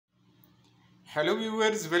Hello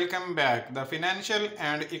viewers, welcome back. The financial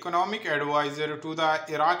and economic advisor to the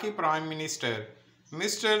Iraqi Prime Minister,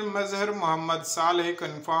 Mr. Mazhar Mohammad Saleh,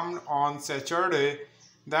 confirmed on Saturday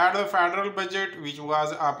that the federal budget, which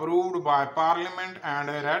was approved by Parliament and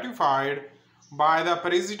ratified by the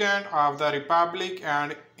President of the Republic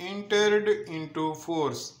and entered into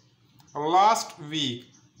force last week,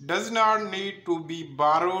 does not need to be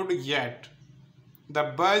borrowed yet.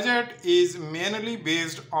 The budget is mainly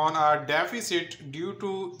based on a deficit due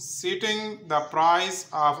to setting the price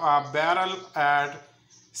of a barrel at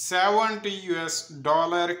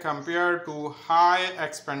 $70 compared to high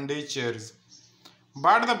expenditures.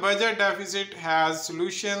 But the budget deficit has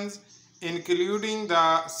solutions, including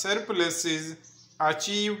the surpluses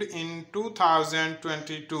achieved in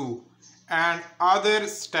 2022 and other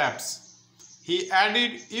steps. He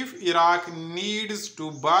added, if Iraq needs to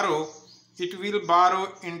borrow, it will borrow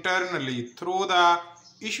internally through the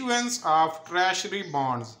issuance of treasury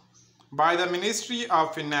bonds by the Ministry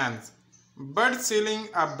of Finance, but selling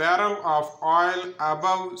a barrel of oil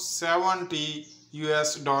above $70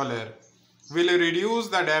 will reduce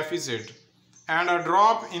the deficit, and a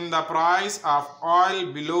drop in the price of oil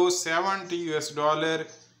below $70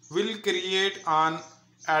 will create an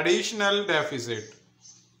additional deficit.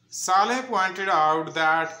 Saleh pointed out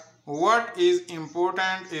that what is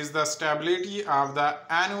important is the stability of the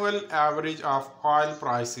annual average of oil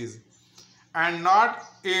prices and not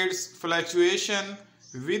its fluctuation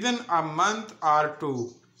within a month or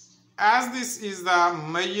two, as this is the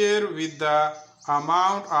measure with the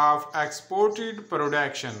amount of exported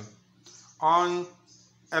production. On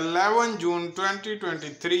 11 June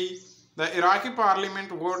 2023, the Iraqi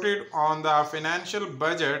Parliament voted on the financial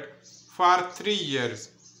budget for 3 years,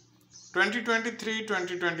 2023,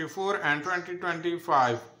 2024 and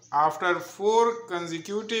 2025, after 4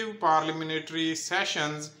 consecutive parliamentary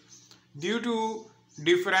sessions due to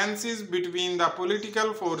differences between the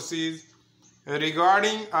political forces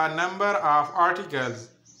regarding a number of articles.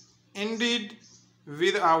 Indeed,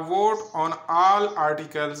 with a vote on all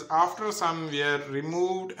articles after some were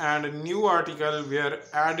removed and new articles were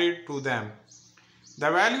added to them,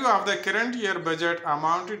 the value of the current year budget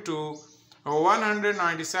amounted to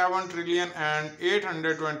 197 trillion and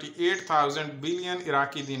 828,000 billion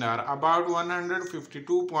Iraqi dinar, about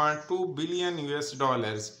 $152.2 billion,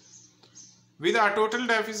 with a total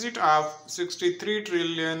deficit of 63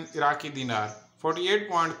 trillion Iraqi dinar,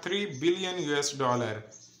 $48.3 billion,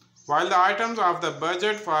 while the items of the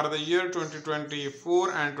budget for the year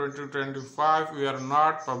 2024 and 2025 were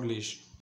not published.